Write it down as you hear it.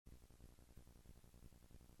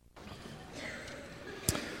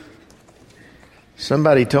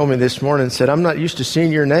Somebody told me this morning, said, I'm not used to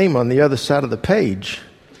seeing your name on the other side of the page.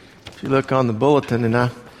 If you look on the bulletin, and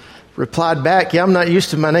I replied back, I'm not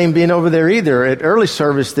used to my name being over there either. At early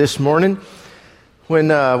service this morning,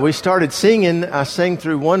 when we started singing, I sang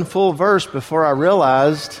through one full verse before I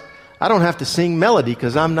realized I don't have to sing melody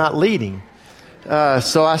because I'm not leading.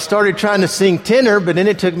 So I started trying to sing tenor, but then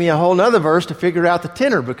it took me a whole other verse to figure out the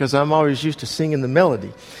tenor because I'm always used to singing the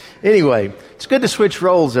melody. Anyway, it's good to switch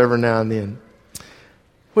roles every now and then.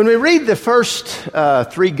 When we read the first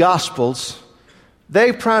three Gospels,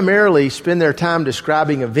 they primarily spend their time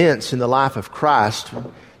describing events in the life of Christ.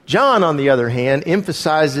 John, on the other hand,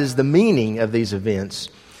 emphasizes the meaning of these events.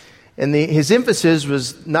 And his emphasis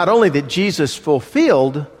was not only that Jesus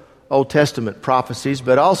fulfilled Old Testament prophecies,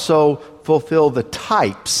 but also fulfilled the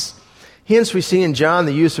types. Hence, we see in John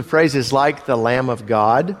the use of phrases like the Lamb of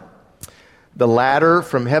God, the ladder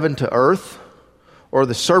from heaven to earth, or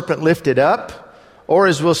the serpent lifted up, or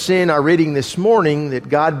as we'll see in our reading this morning, that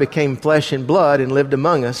God became flesh and blood and lived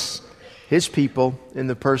among us, His people, in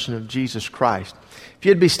the person of Jesus Christ. If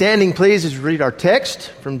you'd be standing, please, as we read our text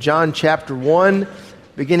from John chapter 1,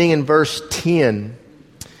 beginning in verse 10.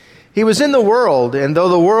 He was in the world, and though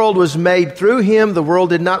the world was made through Him, the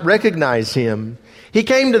world did not recognize Him. He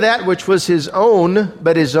came to that which was His own,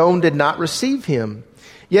 but His own did not receive Him.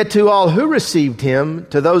 Yet to all who received Him,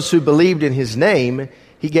 to those who believed in His name,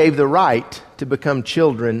 He gave the right to become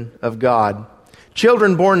children of God.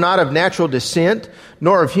 Children born not of natural descent,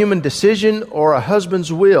 nor of human decision or a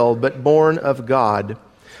husband's will, but born of God.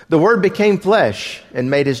 The Word became flesh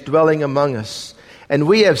and made His dwelling among us. And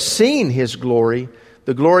we have seen His glory,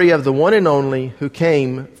 the glory of the one and only who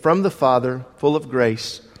came from the Father, full of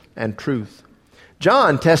grace and truth.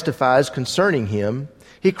 John testifies concerning Him.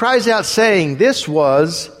 He cries out saying, "This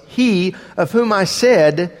was He of whom I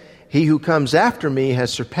said, He who comes after me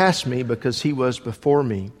has surpassed me because He was before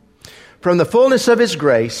me." From the fullness of His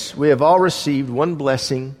grace, we have all received one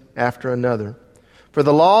blessing after another. For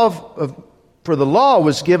the law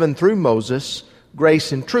was given through Moses,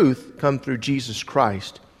 grace and truth come through Jesus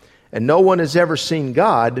Christ. And no one has ever seen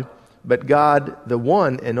God, but God, the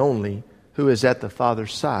one and only, who is at the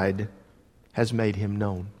Father's side, has made Him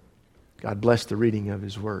known. God bless the reading of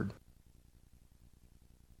His Word.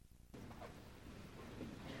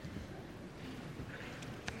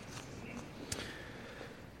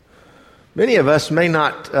 Many of us may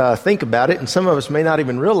not think about it, and some of us may not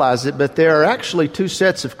even realize it, but there are actually two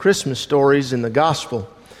sets of Christmas stories in the Gospel,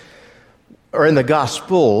 or in the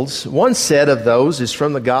Gospels. One set of those is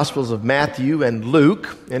from the Gospels of Matthew and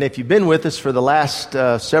Luke, and if you've been with us for the last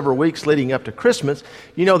several weeks leading up to Christmas,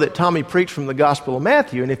 you know that Tommy preached from the Gospel of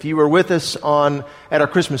Matthew, and if you were with us at our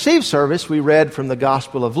Christmas Eve service, we read from the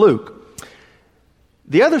Gospel of Luke.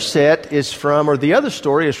 The other set is the other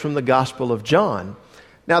story is from the Gospel of John.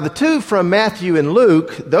 Now, the two from Matthew and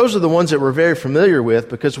Luke, those are the ones that we're very familiar with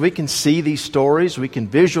because we can see these stories, we can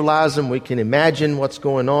visualize them, we can imagine what's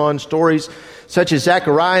going on. Stories such as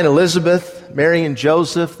Zechariah and Elizabeth, Mary and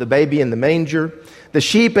Joseph, the baby in the manger, the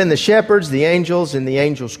sheep and the shepherds, the angels and the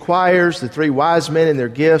angels' choirs, the three wise men and their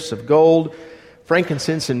gifts of gold,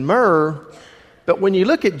 frankincense, and myrrh. But when you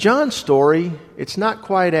look at John's story, it's not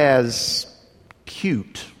quite as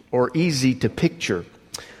cute or easy to picture.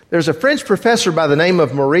 There's a French professor by the name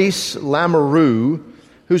of Maurice Lamoureux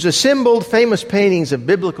who's assembled famous paintings of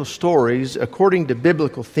biblical stories according to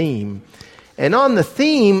biblical theme. And on the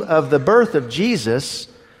theme of the birth of Jesus,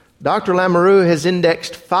 Dr. Lamoureux has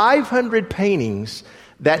indexed 500 paintings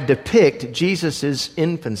that depict Jesus'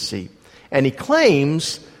 infancy. And he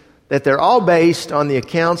claims that they're all based on the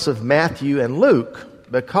accounts of Matthew and Luke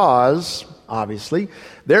because, obviously,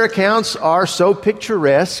 their accounts are so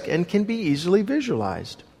picturesque and can be easily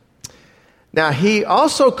visualized. Now, he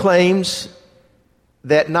also claims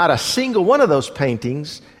that not a single one of those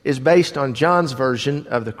paintings is based on John's version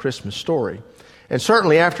of the Christmas story. And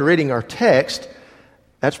certainly after reading our text,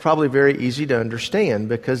 that's probably very easy to understand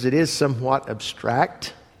because it is somewhat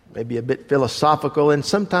abstract, maybe a bit philosophical, and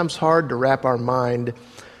sometimes hard to wrap our mind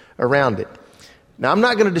around it. Now, I'm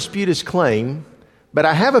not going to dispute his claim, but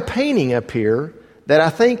I have a painting up here that I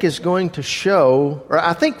think is going to show, or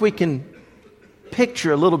I think we can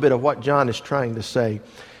picture a little bit of what John is trying to say.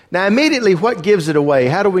 Now, immediately, what gives it away?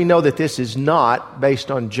 How do we know that this is not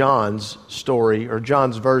based on John's story or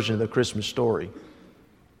John's version of the Christmas story?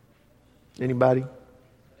 Anybody?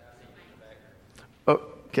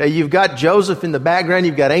 Okay, you've got Joseph in the background,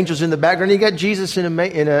 you've got angels in the background, you've got Jesus in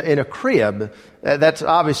a crib. That's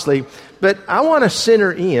obviously, but I want to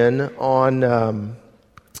center in on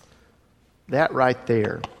that right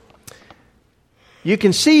there. You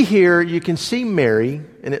can see Mary,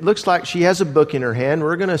 and it looks like she has a book in her hand.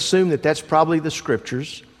 We're going to assume that that's probably the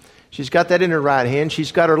Scriptures. She's got that in her right hand.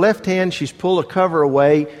 She's got her left hand. She's pulled a cover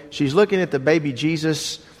away. She's looking at the baby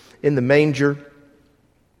Jesus in the manger.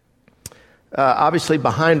 Obviously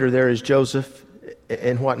behind her there is Joseph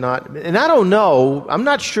and whatnot. And I don't know, I'm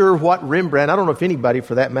not sure what Rembrandt, I don't know if anybody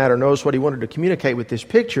for that matter knows what he wanted to communicate with this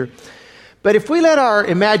picture. But if we let our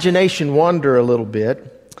imagination wander a little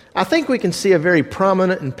bit, I think we can see a very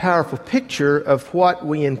prominent and powerful picture of what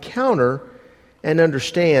we encounter and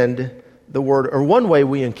understand the Word, or one way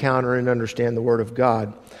we encounter and understand the Word of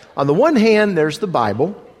God. On the one hand, there's the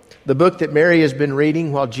Bible, the book that Mary has been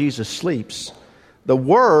reading while Jesus sleeps. The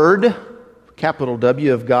Word, capital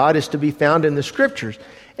W, of God is to be found in the Scriptures.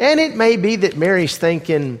 And it may be that Mary's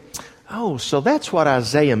thinking, oh, so that's what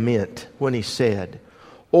Isaiah meant when he said,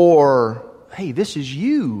 or, hey, this is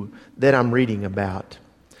you that I'm reading about.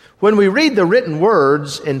 When we read the written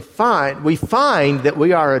words we find that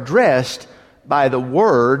we are addressed by the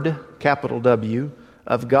Word, capital W,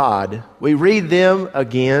 of God. We read them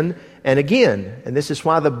again and again. And this is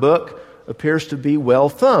why the book appears to be well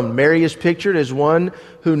thumbed. Mary is pictured as one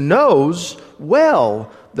who knows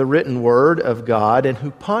well the written Word of God and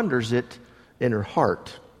who ponders it in her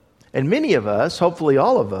heart. And many of us, hopefully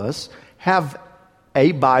all of us, have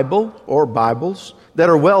a Bible or Bibles that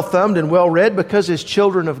are well thumbed and well read, because as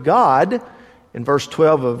children of God, in verse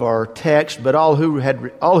 12 of our text, but all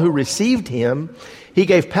who received him, he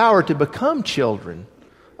gave power to become children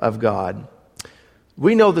of God.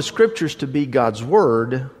 We know the Scriptures to be God's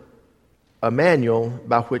Word, a manual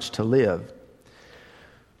by which to live.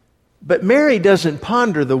 But Mary doesn't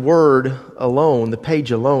ponder the Word alone, the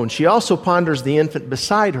page alone. She also ponders the infant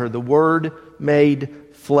beside her, the Word made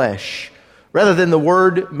flesh, rather than the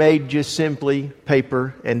Word made just simply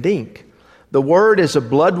paper and ink. The Word is a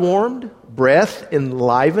blood-warmed,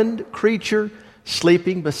 breath-enlivened creature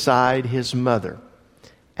sleeping beside his mother.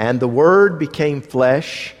 And the Word became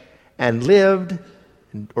flesh and lived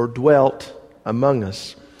or dwelt among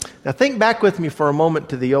us. Now think back with me for a moment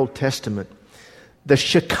to the Old Testament. The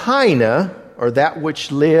Shekinah, or that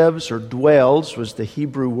which lives or dwells, was the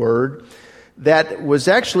Hebrew word that was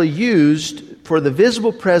actually used for the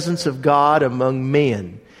visible presence of God among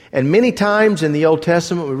men. And many times in the Old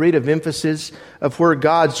Testament we read of emphasis of where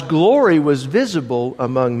God's glory was visible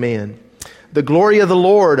among men. The glory of the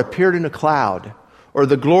Lord appeared in a cloud, or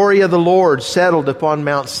the glory of the Lord settled upon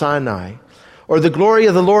Mount Sinai, or the glory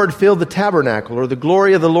of the Lord filled the tabernacle, or the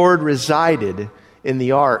glory of the Lord resided in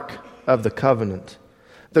the ark of the covenant.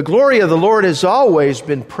 The glory of the Lord has always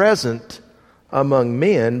been present among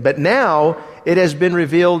men, but now it has been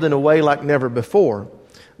revealed in a way like never before.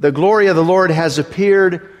 The glory of the Lord has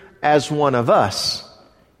appeared as one of us.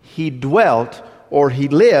 He dwelt, or he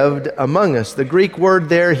lived among us. The Greek word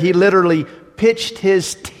there, he literally pitched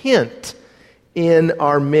his tent in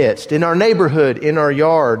our midst, in our neighborhood, in our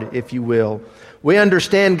yard, if you will. We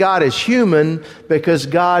understand God as human because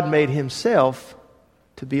God made himself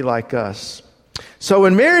to be like us. So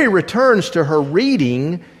when Mary returns to her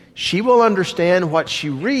reading, she will understand what she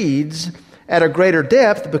reads at a greater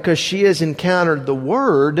depth because she has encountered the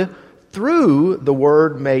Word through the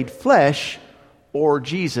Word made flesh, or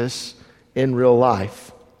Jesus in real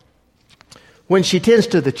life. When she tends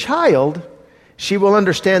to the child, she will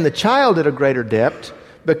understand the child at a greater depth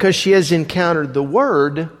because she has encountered the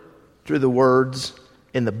Word through the words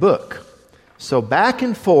in the book. So back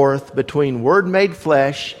and forth between Word made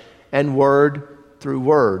flesh and Word through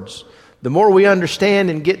words. The more we understand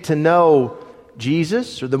and get to know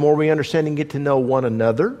Jesus, or the more we understand and get to know one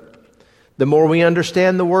another, the more we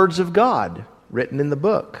understand the words of God written in the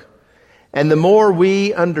book. And the more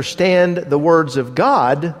we understand the words of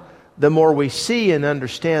God, the more we see and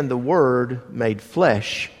understand the Word made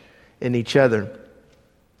flesh in each other.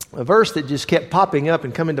 A verse that just kept popping up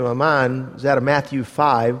and coming to my mind is out of Matthew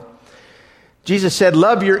 5. Jesus said,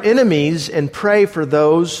 "Love your enemies and pray for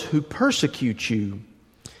those who persecute you."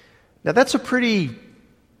 Now that's a pretty,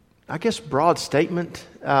 broad statement.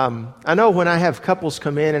 I know when I have couples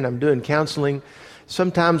come in and I'm doing counseling,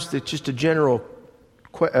 sometimes it's just a general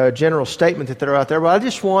statement that they're out there. Well, I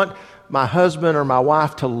just want my husband or my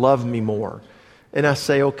wife to love me more. And I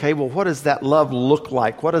say, okay, well, what does that love look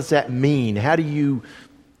like? What does that mean? How do you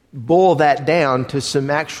boil that down to some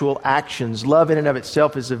actual actions? Love in and of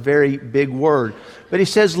itself is a very big word. But he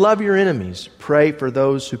says, love your enemies. Pray for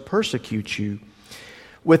those who persecute you.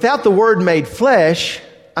 Without the Word made flesh,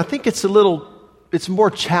 I think it's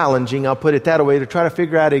more challenging, I'll put it that way, to try to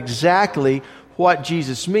figure out exactly what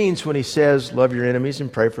Jesus means when he says, love your enemies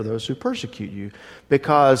and pray for those who persecute you.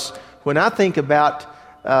 Because when I think about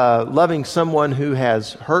loving someone who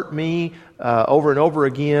has hurt me over and over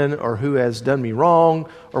again, or who has done me wrong,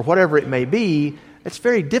 or whatever it may be, it's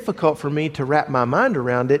very difficult for me to wrap my mind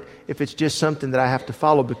around it if it's just something that I have to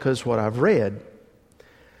follow because of what I've read.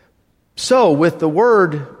 So without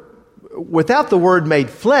the Word made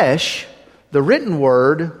flesh, the written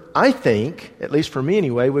Word, I think, at least for me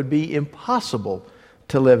anyway, would be impossible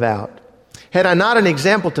to live out. Had I not an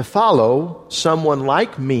example to follow, someone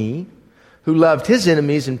like me, who loved his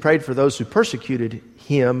enemies and prayed for those who persecuted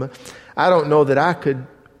him, I don't know that I could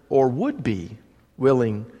or would be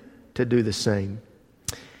willing to do the same.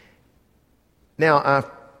 Now, I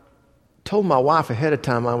told my wife ahead of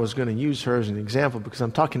time I was going to use her as an example because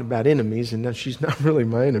I'm talking about enemies, and she's not really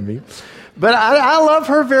my enemy. But I love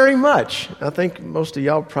her very much. I think most of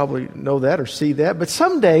y'all probably know that or see that. But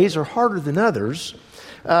some days are harder than others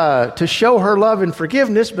to show her love and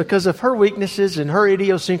forgiveness because of her weaknesses and her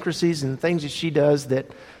idiosyncrasies and things that she does that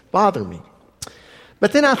bother me.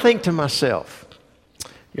 But then I think to myself,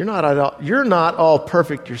 you're not all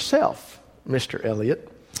perfect yourself, Mr. Elliott.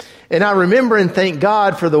 And I remember and thank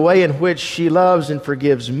God for the way in which she loves and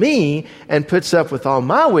forgives me and puts up with all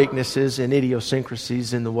my weaknesses and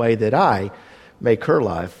idiosyncrasies in the way that I make her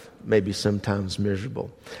life maybe sometimes miserable.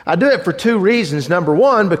 I do it for two reasons. Number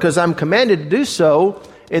one, because I'm commanded to do so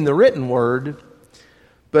in the written Word,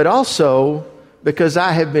 but also because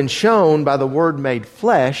I have been shown by the Word made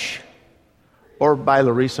flesh, or by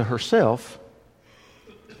Larissa herself,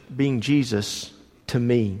 being Jesus to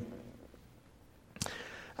me.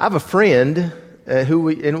 I have a friend who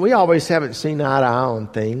we always haven't seen eye to eye on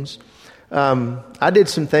things. I did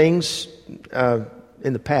some things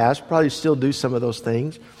in the past, probably still do some of those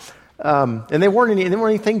things, and they weren't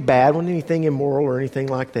anything bad, weren't anything immoral or anything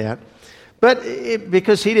like that. But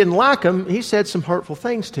because he didn't like them, he said some hurtful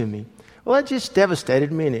things to me. Well, that just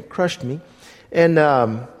devastated me and it crushed me. And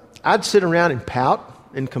I'd sit around and pout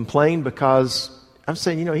and complain because I'm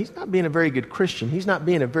saying, he's not being a very good Christian. He's not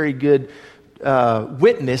being a very good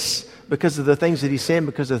witness because of the things that he's saying,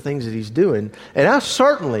 because of the things that he's doing. And I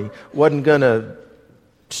certainly wasn't going to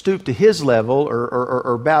stoop to his level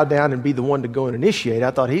or bow down and be the one to go and initiate.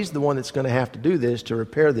 I thought he's the one that's going to have to do this, to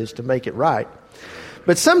repair this, to make it right.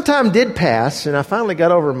 But some time did pass, and I finally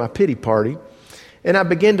got over my pity party. And I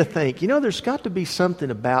began to think, there's got to be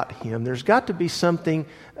something about him. There's got to be something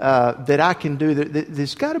that I can do.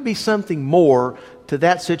 There's got to be something more to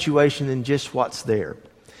that situation than just what's there.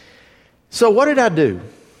 So what did I do?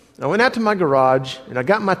 I went out to my garage, and I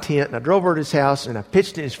got my tent, and I drove over to his house, and I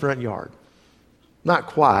pitched in his front yard. Not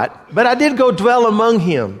quite, but I did go dwell among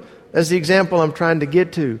him. That's the example I'm trying to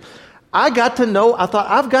get to. I thought,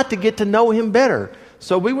 I've got to get to know him better.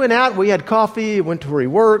 So we went out, we had coffee, went to where he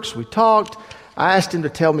works, we talked. I asked him to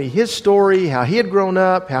tell me his story, how he had grown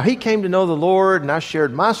up, how he came to know the Lord, and I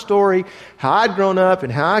shared my story, how I'd grown up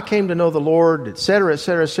and how I came to know the Lord, etc.,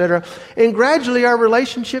 etc., etc. And gradually our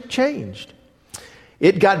relationship changed.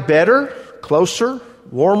 It got better, closer,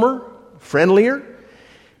 warmer, friendlier.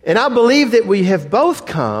 And I believe that we have both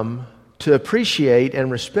come to appreciate and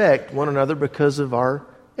respect one another because of our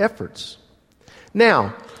efforts.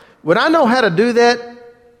 Now, would I know how to do that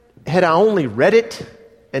had I only read it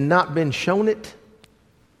and not been shown it?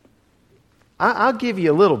 I'll give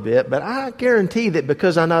you a little bit, but I guarantee that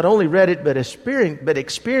because I not only read it but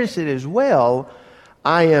experienced it as well,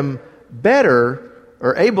 I am better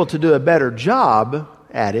or able to do a better job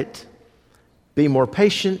at it, be more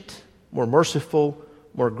patient, more merciful,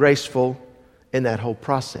 more graceful in that whole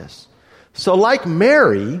process. So like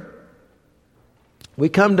Mary, we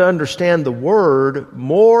come to understand the Word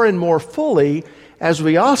more and more fully as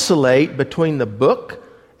we oscillate between the book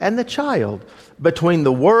and the child, between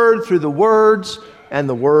the Word through the words and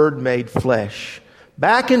the Word made flesh.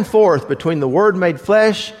 Back and forth between the Word made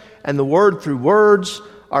flesh and the Word through words,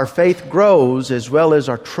 our faith grows as well as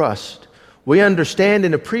our trust. We understand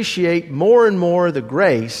and appreciate more and more the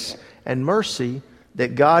grace and mercy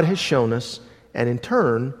that God has shown us, and in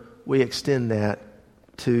turn, we extend that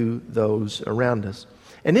to those around us.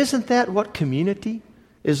 And isn't that what community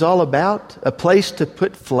is all about? A place to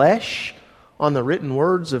put flesh on the written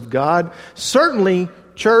words of God? Certainly,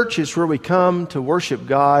 church is where we come to worship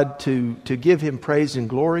God, to give Him praise and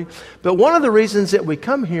glory. But one of the reasons that we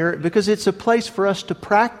come here, because it's a place for us to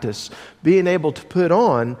practice being able to put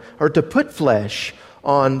on, or to put flesh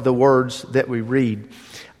on the words that we read.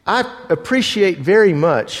 I appreciate very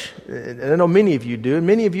much, and I know many of you do, and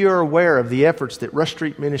many of you are aware of the efforts that Rush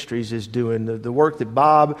Street Ministries is doing, the work that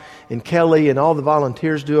Bob and Kelly and all the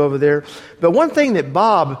volunteers do over there. But one thing that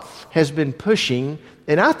Bob has been pushing,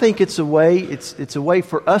 and I think it's a way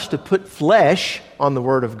for us to put flesh on the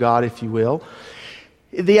Word of God, if you will,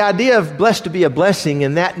 The idea of blessed to be a blessing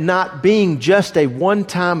and that not being just a one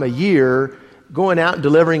time a year going out and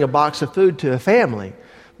delivering a box of food to a family.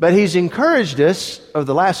 But he's encouraged us over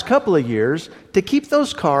the last couple of years to keep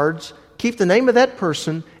those cards, keep the name of that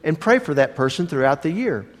person, and pray for that person throughout the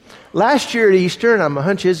year. Last year at Easter, and my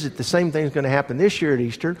hunch is that the same thing is going to happen this year at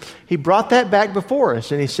Easter, he brought that back before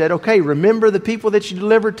us and he said, okay, remember the people that you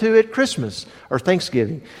delivered to at Christmas or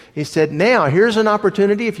Thanksgiving. He said, now here's an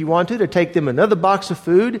opportunity if you want to take them another box of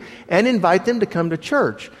food and invite them to come to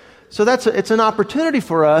church. So it's an opportunity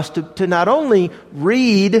for us to not only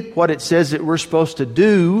read what it says that we're supposed to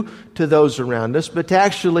do to those around us, but to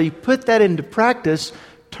actually put that into practice,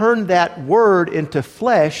 turn that word into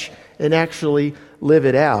flesh and actually live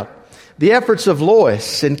it out. The efforts of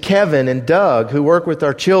Lois and Kevin and Doug, who work with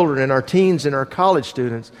our children and our teens and our college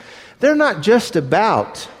students, they're not just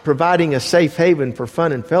about providing a safe haven for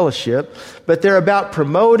fun and fellowship, but they're about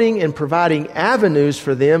promoting and providing avenues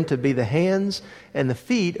for them to be the hands and the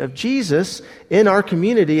feet of Jesus in our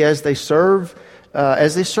community as they serve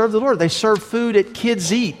the Lord. They serve food at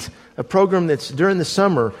Kids Eat, a program that's during the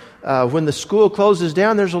summer. When the school closes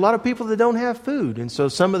down, there's a lot of people that don't have food. And so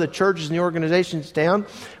some of the churches and the organizations down,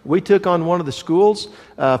 we took on one of the schools,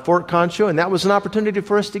 Fort Concho, and that was an opportunity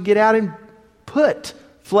for us to get out and put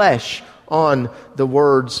flesh on the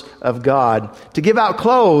words of God. To give out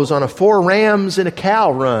clothes on a 4 rams and a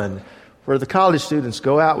cow run, where the college students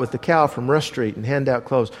go out with the cow from Rush Street and hand out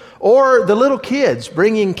clothes. Or the little kids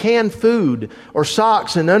bringing canned food or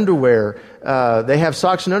socks and underwear. They have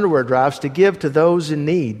socks and underwear drives to give to those in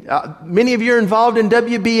need. Many of you are involved in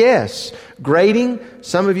WBS, grading.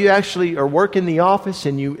 Some of you actually are working the office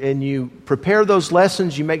and you prepare those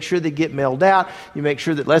lessons. You make sure they get mailed out. You make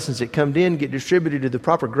sure that lessons that come in get distributed to the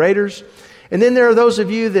proper graders. And then there are those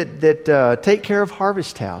of you that take care of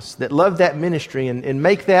Harvest House, that love that ministry and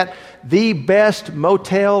make that the best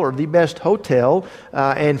motel or the best hotel,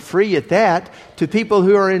 and free at that, to people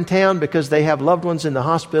who are in town because they have loved ones in the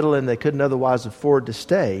hospital and they couldn't otherwise afford to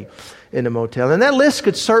stay in a motel. And that list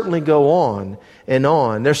could certainly go on and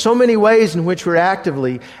on. There's so many ways in which we're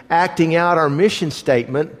actively acting out our mission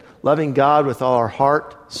statement, loving God with all our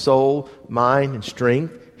heart, soul, mind, and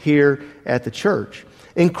strength here at the church.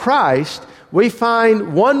 In Christ, we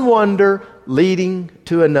find one wonder leading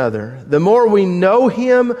to another. The more we know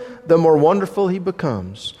Him, the more wonderful He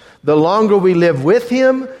becomes. The longer we live with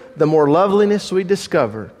Him, the more loveliness we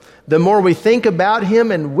discover. The more we think about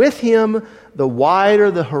Him and with Him, the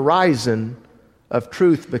wider the horizon of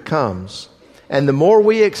truth becomes. And the more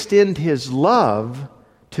we extend His love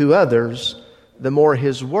to others, the more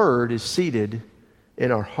His Word is seated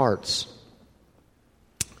in our hearts.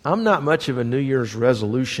 I'm not much of a New Year's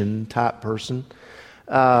resolution type person.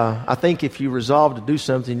 I think if you resolve to do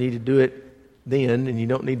something, you need to do it then, and you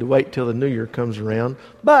don't need to wait till the New Year comes around.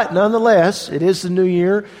 But nonetheless, it is the New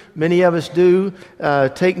Year. Many of us do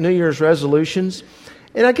take New Year's resolutions.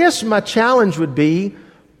 And I guess my challenge would be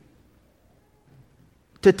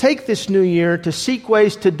to take this new year to seek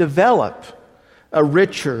ways to develop a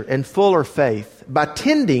richer and fuller faith by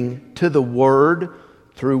tending to the Word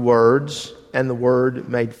through words and the Word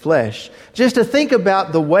made flesh. Just to think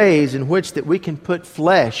about the ways in which that we can put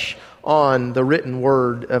flesh on the written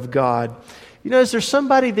Word of God. You know, is there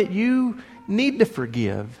somebody that you need to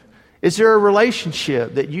forgive? Is there a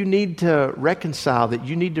relationship that you need to reconcile, that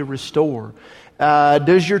you need to restore?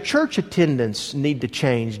 Does your church attendance need to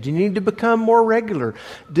change? Do you need to become more regular?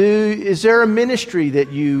 Is there a ministry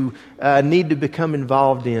that you need to become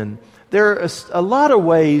involved in? There are a lot of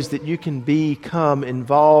ways that you can become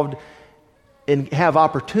involved and have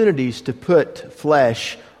opportunities to put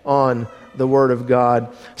flesh on the Word of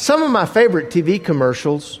God. Some of my favorite TV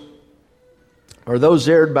commercials are those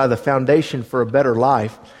aired by the Foundation for a Better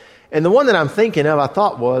Life. And the one that I'm thinking of, I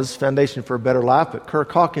thought was Foundation for a Better Life, but Kirk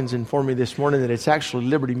Hawkins informed me this morning that it's actually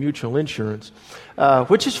Liberty Mutual Insurance,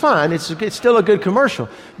 which is fine. It's still a good commercial.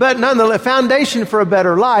 But nonetheless, Foundation for a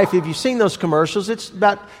Better Life, if you've seen those commercials, it's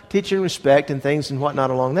about teaching respect and things and whatnot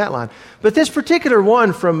along that line. But this particular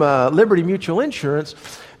one from Liberty Mutual Insurance,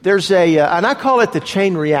 there's and I call it the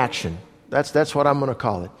chain reaction. That's what I'm going to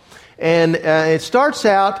call it. And it starts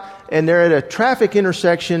out, and they're at a traffic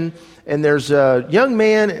intersection, and there's a young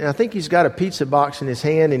man, and I think he's got a pizza box in his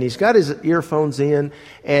hand, and he's got his earphones in,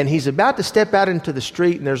 and he's about to step out into the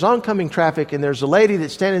street, and there's oncoming traffic, and there's a lady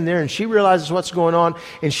that's standing there, and she realizes what's going on,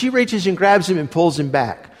 and she reaches and grabs him and pulls him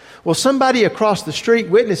back. Well, somebody across the street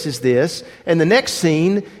witnesses this, and the next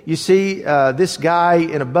scene, you see this guy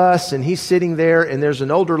in a bus, and he's sitting there, and there's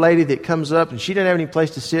an older lady that comes up, and she doesn't have any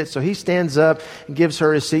place to sit, so he stands up and gives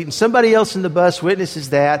her a seat, and somebody else in the bus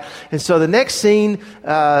witnesses that. And so the next scene,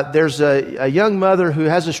 there's a young mother who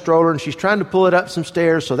has a stroller, and she's trying to pull it up some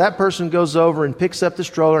stairs, so that person goes over and picks up the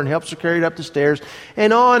stroller and helps her carry it up the stairs,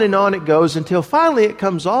 and on it goes until finally it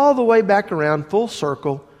comes all the way back around full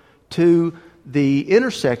circle to the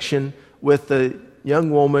intersection with the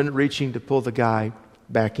young woman reaching to pull the guy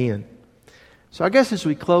back in. So I guess as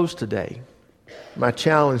we close today, my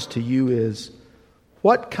challenge to you is,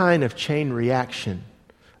 what kind of chain reaction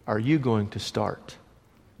are you going to start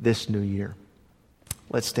this new year?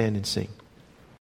 Let's stand and sing.